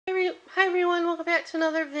Hi everyone, welcome back to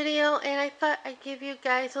another video, and I thought I'd give you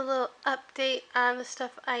guys a little update on the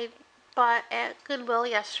stuff I bought at Goodwill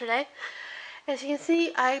yesterday. As you can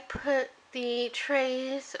see, I put the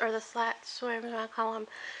trays, or the slats, whatever you want to call them,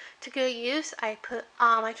 to good use. I put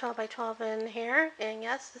all my 12 by 12 in here, and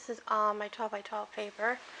yes, this is all my 12 by 12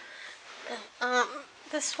 paper.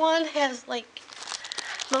 This one has like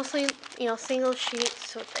mostly, single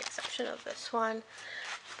sheets, with the exception of this one.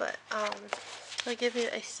 But I'll give you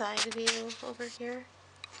a side view over here.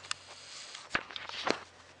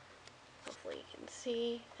 Hopefully you can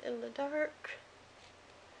see in the dark.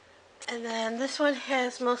 And then this one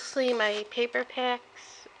has mostly my paper pads,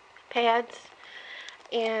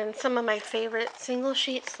 and some of my favorite single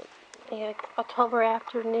sheets, like October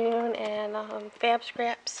Afternoon and Fab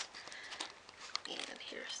Scraps. And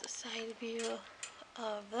here's the side view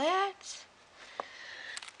of that.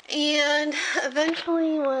 And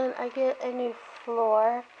eventually, when I get a new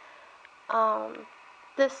floor,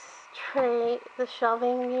 this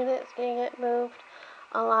shelving unit is going to get moved,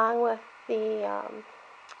 along with the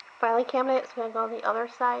filing cabinet. It's going to go on the other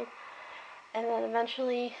side. And then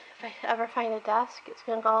eventually, if I ever find a desk, it's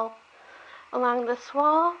going to go along this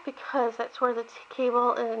wall, because that's where the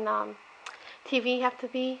cable and TV have to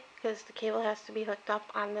be, because the cable has to be hooked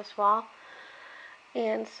up on this wall.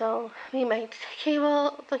 And so, the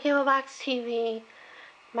cable box TV,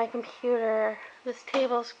 my computer, this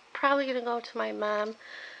table's probably going to go to my mom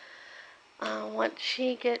once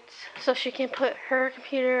she gets, so she can put her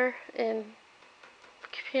computer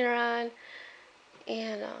on,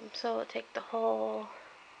 and so it'll take the whole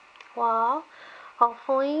wall,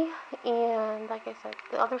 hopefully. And like I said,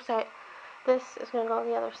 the other side, this is going to go to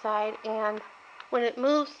the other side, and when it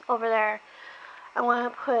moves over there, I want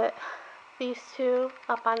to put these two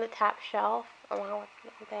up on the top shelf along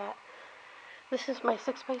with that. This is my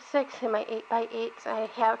 6x6 and my 8x8s. I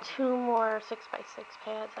have two more 6x6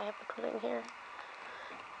 pads I have to put in here.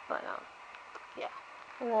 But, yeah.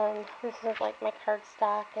 And then this is like my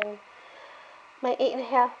cardstock and my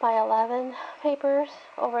 8.5 by 11 papers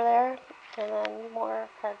over there. And then more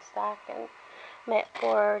cardstock and mat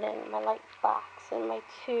board and my light box and my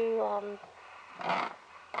two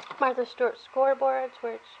Martha Stewart scoreboards,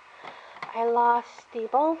 which I lost the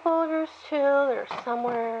bone folders to. They're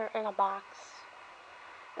somewhere in a box.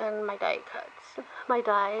 And my die cuts, my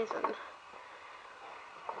dies, and I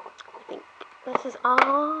think this is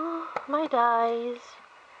all my dies.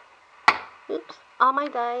 Oops, all my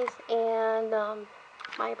dies and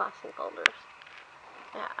my embossing folders.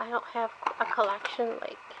 Yeah, I don't have a collection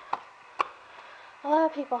like a lot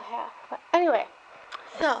of people have. But anyway,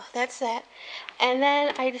 so that's that. And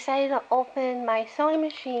then I decided to open my sewing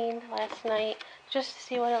machine last night just to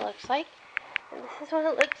see what it looks like. And this is what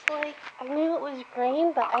it looks like. I knew it was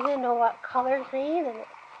green, but I didn't know what color green, and it's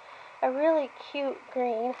a really cute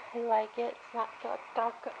green. I like it. It's not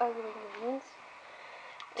dark, ugly greens.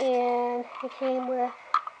 And it came with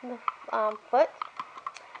the foot,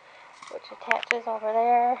 which attaches over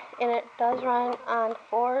there, and it does run on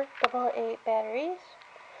 4 AA batteries.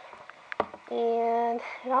 And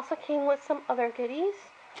it also came with some other goodies,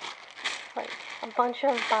 like a bunch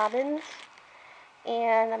of bobbins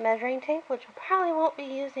and a measuring tape, which I probably won't be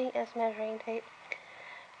using as measuring tape.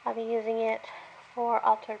 I'll be using it for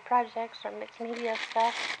altered projects or mixed media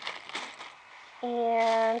stuff.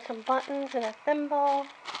 And some buttons and a thimble,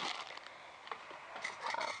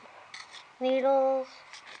 needles,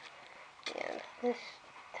 and this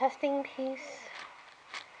testing piece,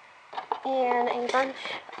 and a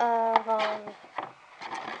bunch of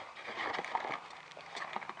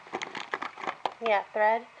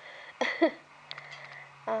thread.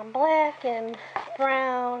 Black and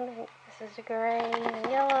brown. This is gray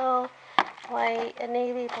and yellow, white, a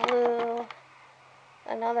navy blue,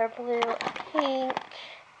 another blue, a pink,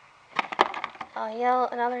 a yellow,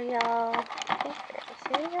 another yellow. I think there's the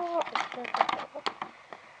same yellow.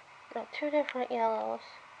 No, two different yellows,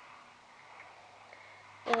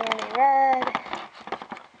 and a red,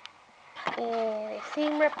 and a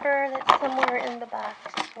seam ripper that's somewhere in the box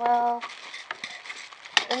as well.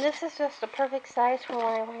 And this is just a perfect size for what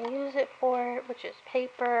I want to use it for, which is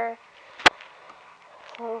paper.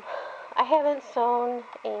 So I haven't sewn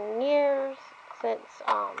in years, since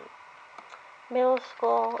middle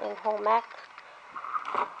school and home ec.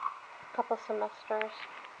 A couple semesters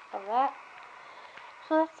of that.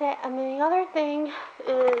 So that's it. And then the other thing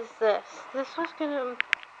is this. This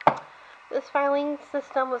filing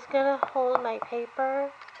system was gonna hold my paper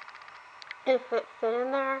if it fit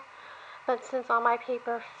in there. But since all my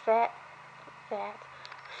paper fit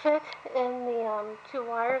in the two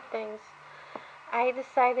wire things, I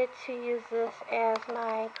decided to use this as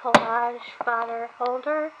my collage fodder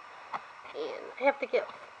holder, and I have to get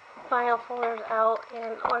file folders out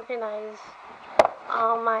and organize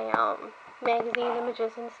all my magazine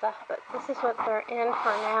images and stuff, but this is what they're in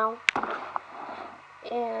for now.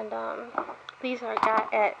 And these I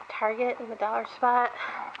got at Target in the dollar spot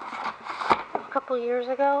a couple years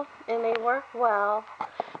ago, and they work well,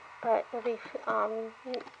 but it'll be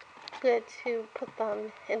good to put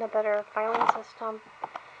them in a better filing system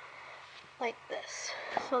like this.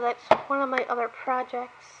 So that's one of my other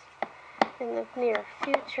projects in the near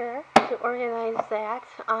future, to organize that.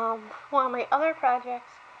 One of my other projects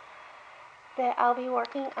that I'll be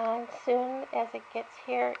working on soon as it gets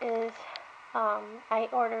here is I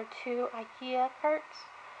ordered 2 IKEA carts.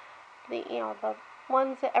 The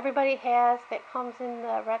ones that everybody has that comes in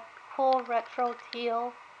the cool retro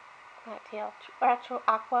teal, not teal, retro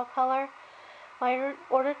aqua color. I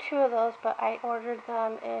ordered 2 of those, but I ordered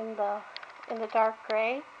them in the dark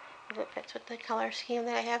gray because it fits with the color scheme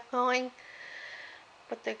that I have going,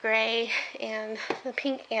 with the gray and the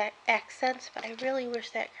pink accents. But I really wish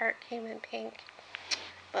that cart came in pink.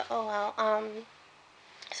 But oh well.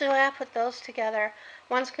 So I put those together.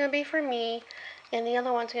 One's gonna be for me, and the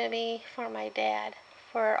other one's gonna be for my dad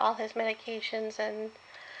for all his medications and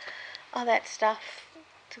all that stuff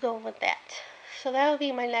to go with that. So that'll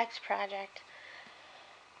be my next project.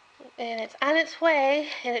 And it's on its way,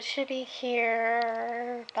 and it should be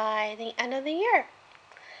here by the end of the year.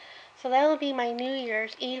 So that'll be my New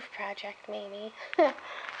Year's Eve project, maybe.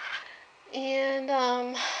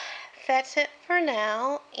 And that's it for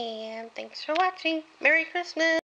now, and thanks for watching. Merry Christmas!